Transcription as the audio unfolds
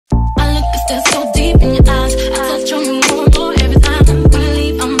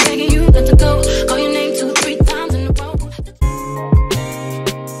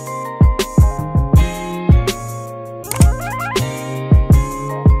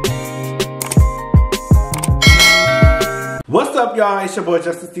What's up, y'all? It's your boy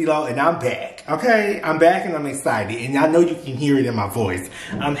Justinsteelo, and I'm back. Okay, I'm back and I'm excited, and I know you can hear it in my voice.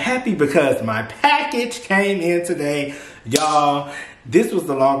 I'm happy because my package came in today, y'all. This was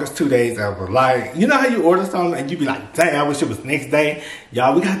the longest 2 days ever. Like, you know how you order something and you be like, dang, I wish it was next day.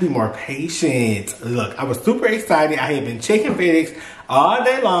 Y'all, we gotta be more patient. Look, I was super excited. I had been checking FedEx all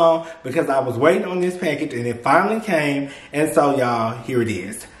day long because I was waiting on this package, and it finally came. And so, y'all, here it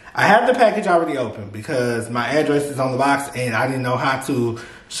is. I have the package already open because my address is on the box and I didn't know how to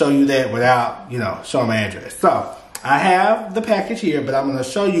show you that without, showing my address. So I have the package here, but I'm going to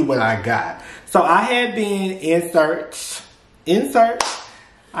show you what I got. So I had been in search. Have I been in search?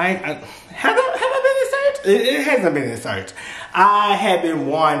 It hasn't been in search. I have been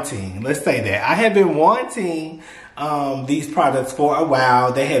wanting, let's say that. I have been wanting these products for a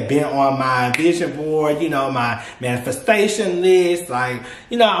while. They have been on my vision board, my manifestation list. Like,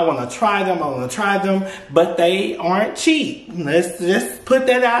 I want to try them, but they aren't cheap. Let's just put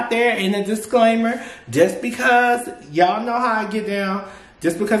that out there in a disclaimer. Just because y'all know how I get down,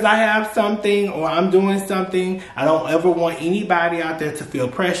 just because I have something or I'm doing something, I don't ever want anybody out there to feel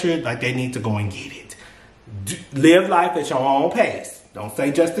pressured like they need to go and get it. Live life at your own pace. Don't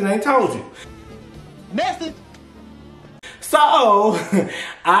say Justin ain't told you. Message. So,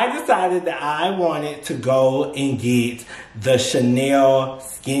 I decided that I wanted to go and get the Chanel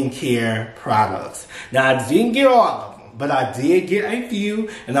skincare products. Now, I didn't get all of them, but I did get a few,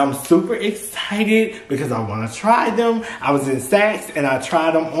 and I'm super excited because I want to try them. I was in Saks, and I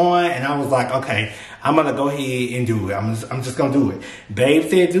tried them on, and I was like, okay, I'm going to go ahead and do it. I'm just going to do it. Babe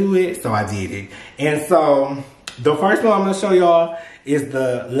said do it, so I did it. And so, the first one I'm going to show y'all is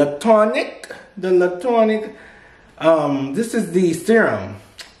the Latonic. This is the serum.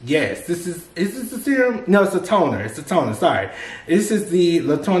 Yes, is this a serum? No, it's a toner. It's a toner, sorry. This is the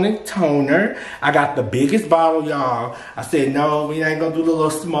Latonic toner. I got the biggest bottle, y'all. I said, no, we ain't gonna do the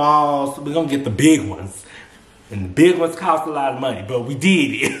little smalls. We're gonna get the big ones. And the big ones cost a lot of money, but we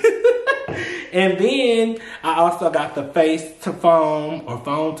did it. And then I also got the face to foam, or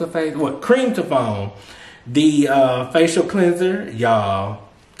foam to face, cream to foam. The facial cleanser, y'all.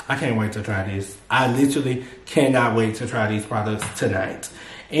 I can't wait to try this. I literally cannot wait to try these products tonight.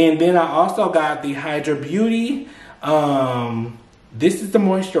 And then I also got the Hydra Beauty. This is the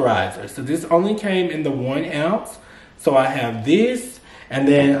moisturizer. So this only came in the 1 ounce. So I have this. And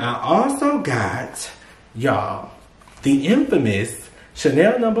then I also got, y'all, the infamous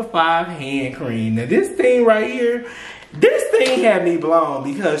Chanel No. 5 hand cream. Now this thing right here, this thing had me blown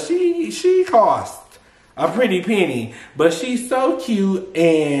because she cost a pretty penny, but she's so cute,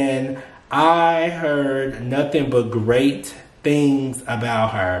 and I heard nothing but great things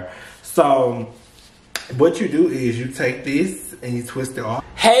about her. So what you do is you take this and you twist it off.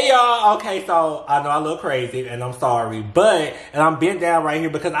 Hey y'all, okay, so I know I look crazy and I'm sorry, and I'm bent down right here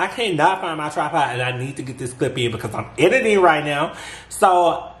because I cannot find my tripod and I need to get this clip in because I'm editing right now.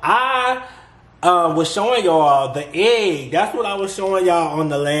 So I was showing y'all the egg. That's what I was showing y'all on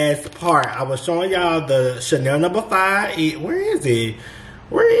the last part. I was showing y'all the Chanel No. 5 egg. Where is it?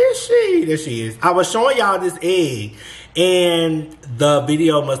 Where is she? There she is. I was showing y'all this egg, and the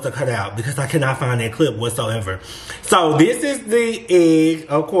video must have cut out because I cannot find that clip whatsoever. So this is the egg,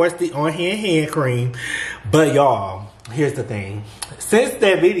 of course, the on-hand hand cream. But y'all, here's the thing. Since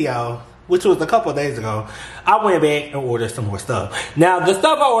that video, which was a couple of days ago, I went back and ordered some more stuff. Now, the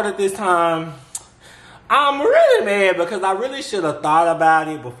stuff I ordered this time, I'm really mad because I really should have thought about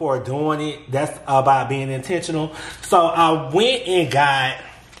it before doing it. That's about being intentional. So I went and got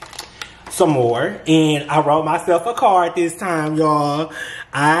some more, and I wrote myself a card this time, y'all.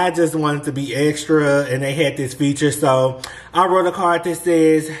 I just wanted to be extra, and they had this feature. So I wrote a card that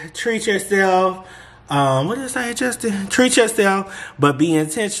says, treat yourself. What did I say, Justin? Treat yourself, but be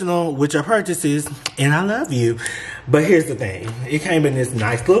intentional with your purchases, and I love you. But here's the thing. It came in this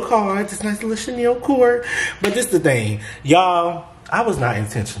nice little card, this nice little Chanel cord. But this is the thing. Y'all, I was not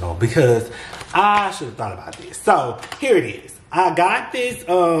intentional because I should have thought about this. So, here it is. I got this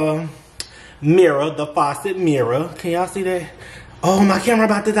mirror, the faucet mirror. Can y'all see that? Oh, my camera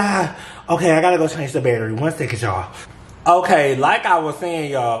about to die. Okay, I gotta go change the battery. 1 second, y'all. Okay, like I was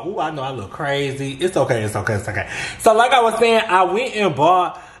saying, y'all. Ooh, I know I look crazy. It's okay, it's okay, it's okay. So, like I was saying, I went and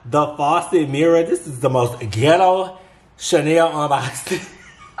bought the faucet mirror. This is the most ghetto Chanel unboxing.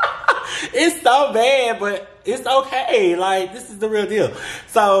 It's so bad, but it's okay. Like, this is the real deal.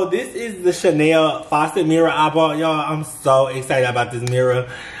 So, this is the Chanel faucet mirror I bought, y'all. I'm so excited about this mirror.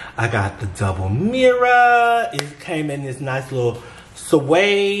 I got the double mirror. It came in this nice little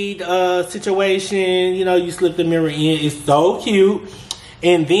suede situation. You slip the mirror in. It's so cute.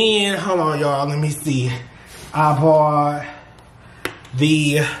 And then, hold on, y'all. Let me see. I bought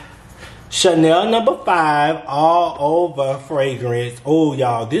the Chanel No. 5 all over fragrance. Oh,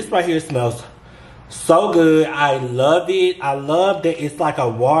 y'all, this right here smells so good. I love it. I love that it's like a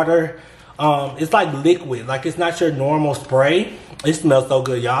water, it's like liquid, like it's not your normal spray. It smells so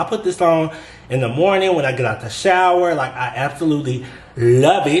good, y'all. I put this on in the morning when I get out the shower. Like, I absolutely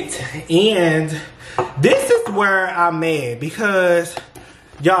love it. And this is where I'm mad because,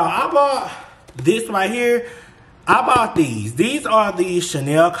 y'all, I bought this right here. I bought these. These are the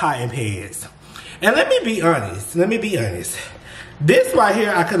Chanel cotton pads. And let me be honest. This right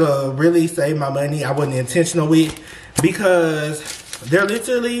here, I could have really saved my money. I wasn't intentional with, because they're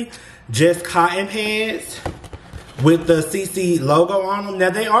literally just cotton pads with the CC logo on them.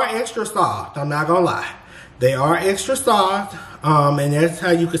 Now, they are extra soft. I'm not gonna lie. They are extra soft. And that's how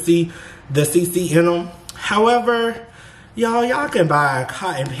you can see the CC in them. However, y'all can buy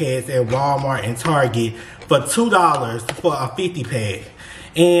cotton pads at Walmart and Target for $2 for a 50 pack.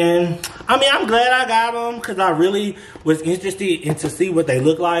 And I mean, I'm glad I got them because I really was interested in to see what they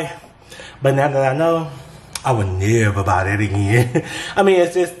look like. But now that I know, I would never buy that again. I mean,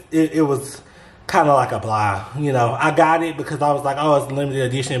 it's just, it was kind of like a blah. You know, I got it because I was like, oh, it's a limited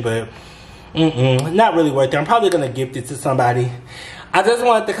edition, but not really worth it. I'm probably going to gift it to somebody. I just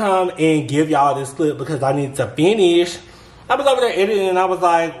wanted to come and give y'all this clip because I need to finish. I was over there editing and I was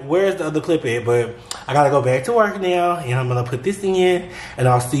like, where's the other clip at? But I gotta go back to work now and I'm gonna put this in and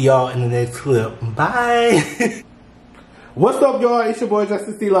I'll see y'all in the next clip. Bye. What's up, y'all? It's your boy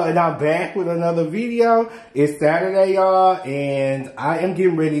Justinsteelo and I'm back with another video. It's Saturday, y'all, and I am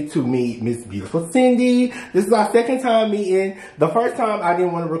getting ready to meet Miss Beautiful Cindy. This is our second time meeting. The first time I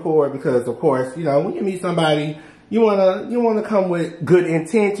didn't want to record because, of course, you know, when you meet somebody, you wanna come with good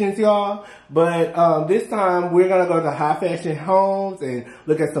intentions, y'all. But this time we're gonna go to High Fashion Homes and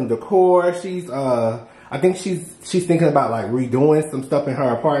look at some decor. I think she's thinking about like redoing some stuff in her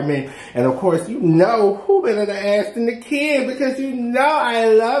apartment. And of course, you know who better to ask than the kid, because you know I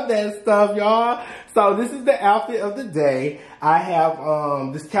love that stuff, y'all. So this is the outfit of the day. I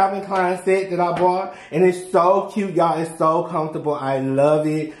have this Calvin Klein set that I bought, and it's so cute, y'all. It's so comfortable. I love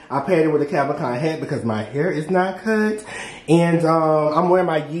it. I paired it with a Calvin Klein hat because my hair is not cut. And I'm wearing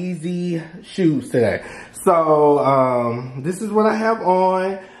my Yeezy shoes today. So this is what I have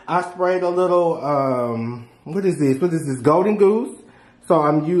on. I sprayed a little, what is this? Golden Goose. So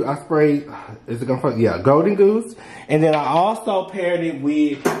I sprayed, is it gonna fuck? Yeah, Golden Goose. And then I also paired it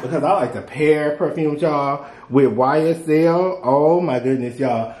with, because I like to pair perfumes, y'all, with YSL. Oh my goodness,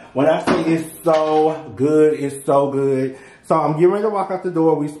 y'all. When I say it's so good, it's so good. So I'm getting ready to walk out the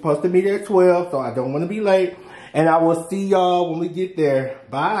door. We're supposed to meet at 12, so I don't want to be late. And I will see y'all when we get there.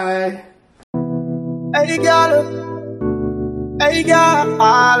 Bye. Hey, girl. Hey,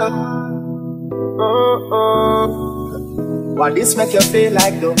 girl. What this make you feel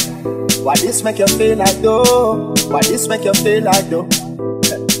like though? What this make you feel like though? What this make you feel like though?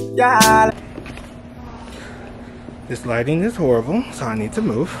 Yeah. This lighting is horrible, so I need to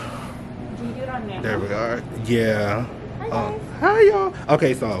move. Can you do it on there? There we are. Yeah. Hi guys. Hi y'all.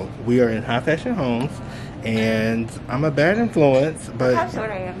 Okay, so we are in High Fashion Homes, and I'm a bad influence, but How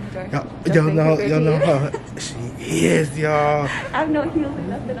short I am. y'all know her. She is, y'all. I have no heels and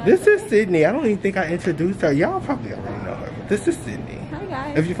nothing on. This is Sydney. I don't even think I introduced her. Y'all probably already know her, but this is Sydney. Hi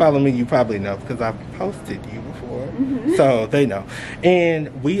guys. If you follow me, you probably know because I've posted you before. So they know.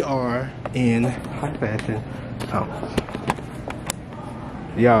 And we are in High Fashion Homes.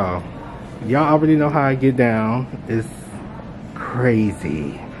 Y'all already know how I get down. It's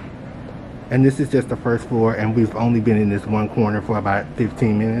crazy. And this is just the first floor, and we've only been in this one corner for about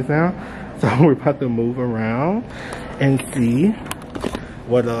 15 minutes now. So we're about to move around and see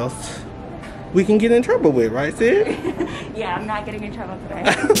what else we can get in trouble with, right, Sid? Yeah, I'm not getting in trouble today.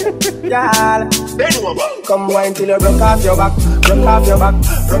 Y'all, come wine till you broke off your back, broke off your back,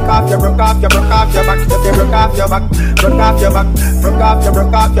 broke off your back, if you broke off your back, broke off your back, broke off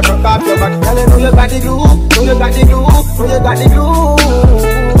your back. Girl, you know you got the glue, know you got the glue, know you got the glue.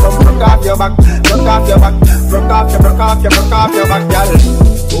 Come broke off your back, broke off your back, broke off your back, girl.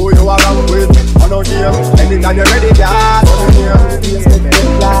 Who you are wrong with? I don't hear. Anytime you're ready, girl. I don't hear. Just make it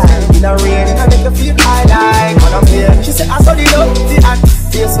fly. In the rain, I make you feel high like when I'm here. She said, I saw the love, the act.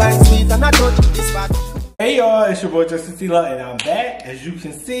 Taste like sweet and I touch this back. Hey y'all, it's your boy Justinsteelo and I'm back. As you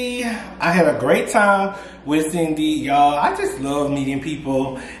can see, I had a great time with Cindy. Y'all, I just love meeting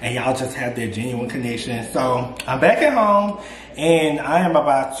people and y'all just have that genuine connection. So I'm back at home and I am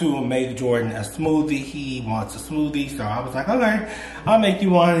about to make Jordan a smoothie. He wants a smoothie, so I was like, okay, I'll make you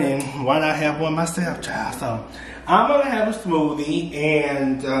one, and why not have one myself, child? So I'm gonna have a smoothie,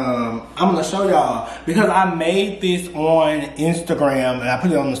 and I'm gonna show y'all because I made this on Instagram and I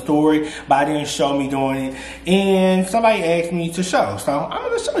put it on the story, but I didn't show me doing it. And somebody asked me to show, so I'm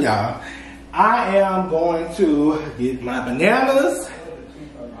gonna show y'all. I am going to get my bananas.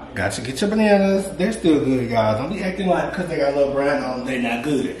 Got to get your bananas. They're still good, y'all. Don't be acting like because they got a little brown on them, they're not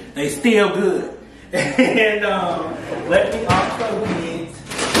good. They still good. And let me also get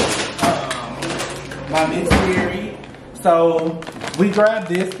my mixed berry. So we grabbed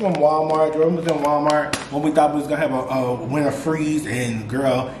this from Walmart. Jordan was in Walmart when we thought we was gonna have a winter freeze, and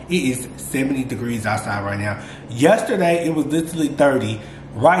girl, it is 70 degrees outside right now. Yesterday it was literally 30.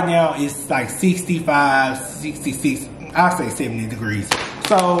 Right now it's like 65, 66. I'll say 70 degrees.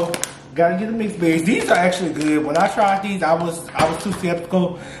 So gotta get the mixed berries. These are actually good. When I tried these, I was too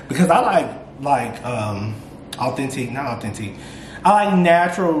skeptical because I like authentic, not authentic. I like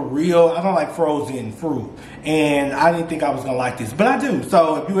natural, real. I don't like frozen fruit. And I didn't think I was gonna like this, but I do.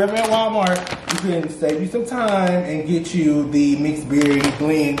 So if you ever at Walmart, you can save you some time and get you the mixed berry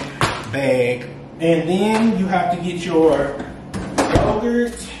blend bag. And then you have to get your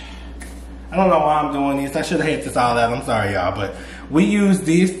yogurt. I don't know why I'm doing this. I should have had this all out. I'm sorry, y'all. But we use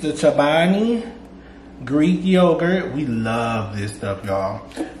this, the Chobani Greek yogurt. We love this stuff, y'all.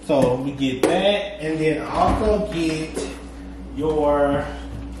 So we get that. And then also get your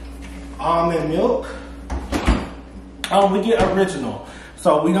almond milk. We get original.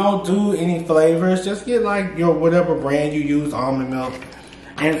 So we don't do any flavors. Just get like your whatever brand you use, almond milk.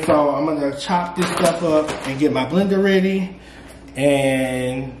 And so I'm gonna chop this stuff up and get my blender ready.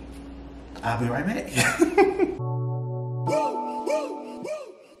 And I'll be right back.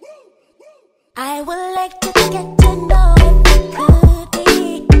 I would like to get to know if you could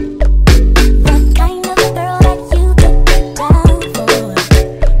be the kind of girl that you took it down for.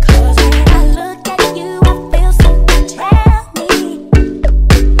 'Cause when I look at you, I feel something tell me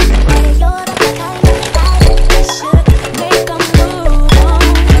that you're the kind of guy that should make a move on.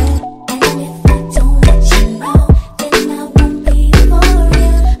 And if I don't let you know, then I won't be for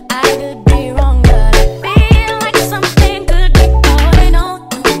real. I could be wrong, but I feel like something could be going on.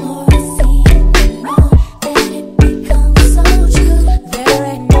 The more I see it wrong, then it becomes so true. There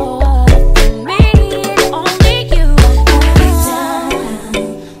ain't no other for me, it's only you. I wanna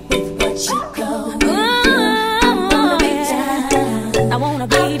be down with what you go. I wanna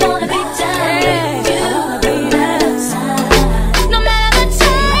be down. No matter the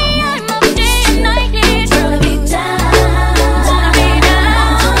time of day and night, it's wanna be down.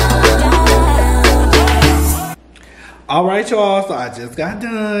 All right, y'all. So I just got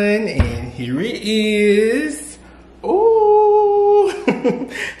done, and here it is. Ooh.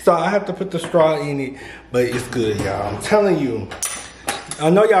 So I have to put the straw in it, but it's good, y'all. I'm telling you. I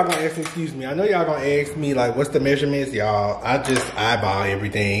know y'all gonna ask me, excuse me, I know y'all gonna ask me like what's the measurements, y'all. I just eyeball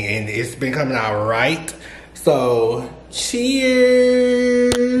everything and it's been coming out right. So cheers.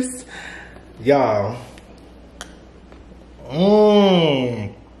 Y'all.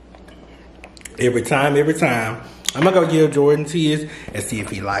 Every time. I'm gonna go give Jordan his and see if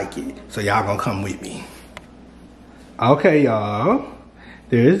he like it. So y'all gonna come with me. Okay, y'all.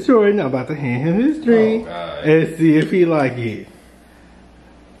 There's Jordan. I'm about to hand him his drink and see if he like it.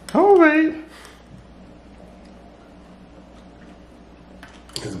 All right.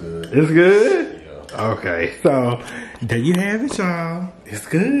 It's good. It's good? Yeah. Okay, so there you have it, y'all. It's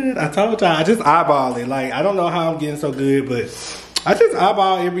good. I told y'all, I just eyeball it. Like, I don't know how I'm getting so good, but I just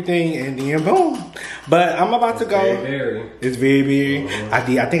eyeball everything and then boom. But I'm about to go. It's very berry. I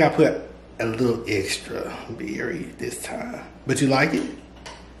think I put a little extra berry this time. But you like it?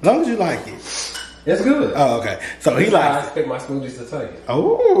 As long as you like it. It's good. Oh, okay. So he likes. I expect my smoothies to taste.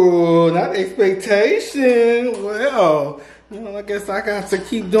 Oh, not expectation. Well, I guess I got to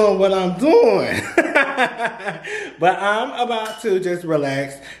keep doing what I'm doing. But I'm about to just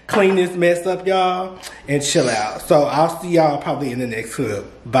relax, clean this mess up, y'all, and chill out. So I'll see y'all probably in the next clip.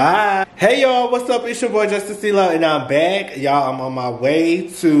 Bye. Hey, y'all. What's up? It's your boy, Justinsteelo, and I'm back. Y'all, I'm on my way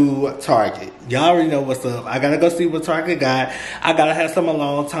to Target. Y'all already know what's up. I gotta go see what Target got. I gotta have some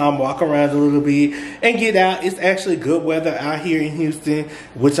alone time, walk around a little bit, and get out. It's actually good weather out here in Houston,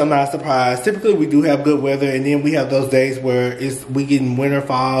 which I'm not surprised. Typically, we do have good weather, and then we have those days where we getting winter,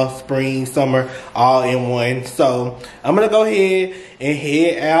 fall, spring, summer, all in one. So I'm gonna go ahead and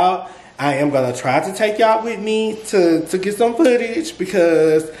head out. I am gonna try to take y'all with me to get some footage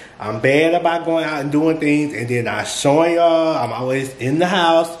because I'm bad about going out and doing things and then not showing y'all. I'm always in the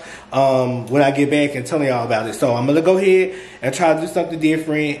house when I get back and telling y'all about it. So I'm gonna go ahead and try to do something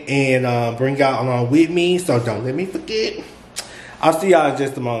different and bring y'all along with me. So don't let me forget. I'll see y'all in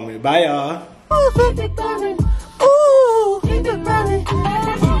just a moment. Bye, y'all.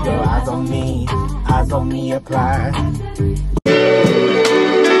 eyes on me apply.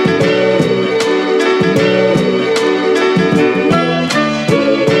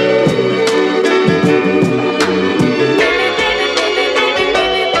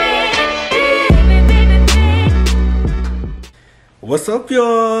 What's up,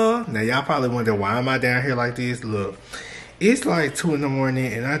 y'all? Now, y'all probably wonder why am I down here like this? Look, it's like 2 in the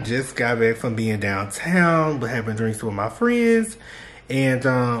morning and I just got back from being downtown, but having drinks with my friends. And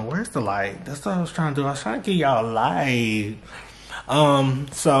where's the light? That's what I was trying to do. I was trying to get y'all a light.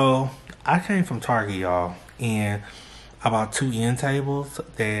 So I came from Target, y'all, and I bought 2 end tables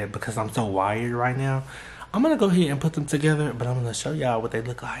that, because I'm so wired right now, I'm gonna go ahead and put them together, but I'm gonna show y'all what they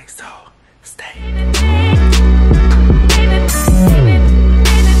look like. So stay.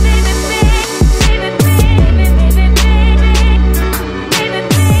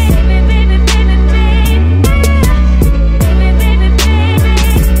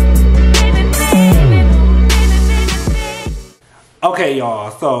 Okay,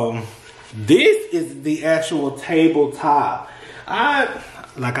 y'all, so this is the actual tabletop.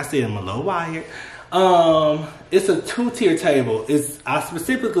 Like I said, I'm a little wired. It's a 2-tier table. I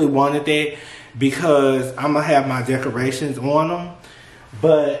specifically wanted that because I'm gonna have my decorations on them,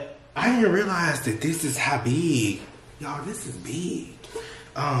 but I didn't realize that this is how big. Y'all, this is big.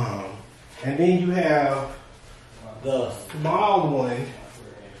 And then you have the small one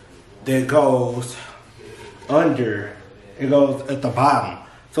that goes under. It goes at the bottom.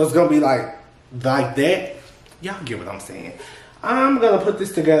 So it's gonna be like that. Y'all get what I'm saying. I'm gonna put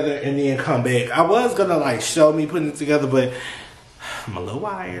this together and then come back. I was gonna like show me putting it together, but I'm a little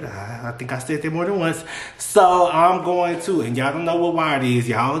wired. I think I said that more than once. So I'm going to, and y'all don't know what wired is.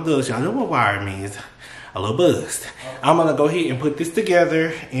 Y'all do. Y'all know what wired means. A little buzzed. I'm gonna go ahead and put this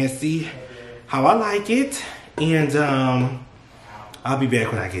together and see how I like it. And I'll be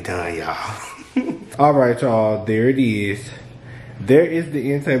back when I get done, y'all. All right, y'all, there it is. There is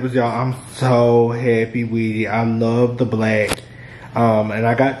the end tables, y'all. I'm so happy with it. I love the black. And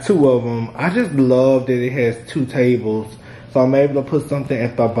I got 2 of them. I just love that it has 2 tables. So I'm able to put something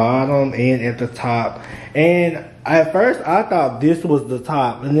at the bottom and at the top. And at first I thought this was the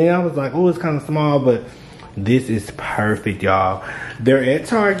top. And then I was like, oh, it's kind of small, but this is perfect, y'all. They're at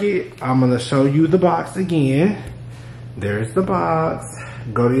Target. I'm gonna show you the box again. There's the box.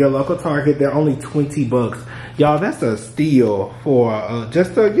 Go to your local Target. They're only 20 bucks. Y'all, that's a steal for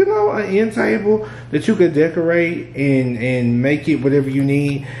just a, you know, an end table that you could decorate and make it whatever you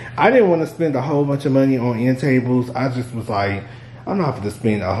need. I didn't want to spend a whole bunch of money on end tables. I just was like, I'm not going to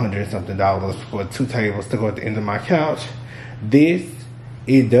spend $100-something for 2 tables to go at the end of my couch. This,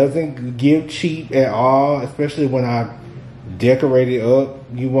 it doesn't give cheap at all, especially when I decorate it up.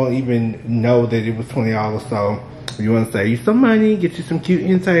 You won't even know that it was $20. So if you want to save you some money, get you some cute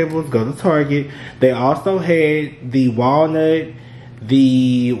end tables, go to Target. They also had the walnut,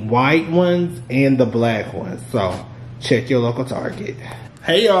 the white ones, and the black ones. So check your local Target.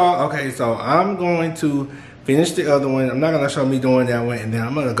 Hey y'all, okay, so I'm going to finish the other one. I'm not going to show me doing that one, and then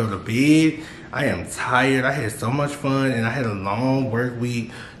I'm going to go to bed. I am tired. I had so much fun, and I had a long work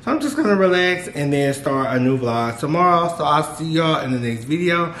week. So I'm just gonna relax and then start a new vlog tomorrow. So I'll see y'all in the next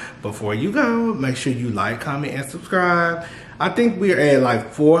video. Before you go, make sure you like, comment, and subscribe. I think we're at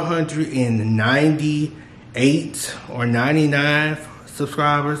like 498 or 99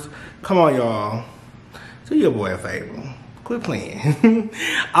 subscribers. Come on, y'all. Do your boy a favor. Quit playing.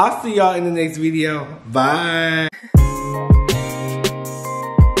 I'll see y'all in the next video. Bye.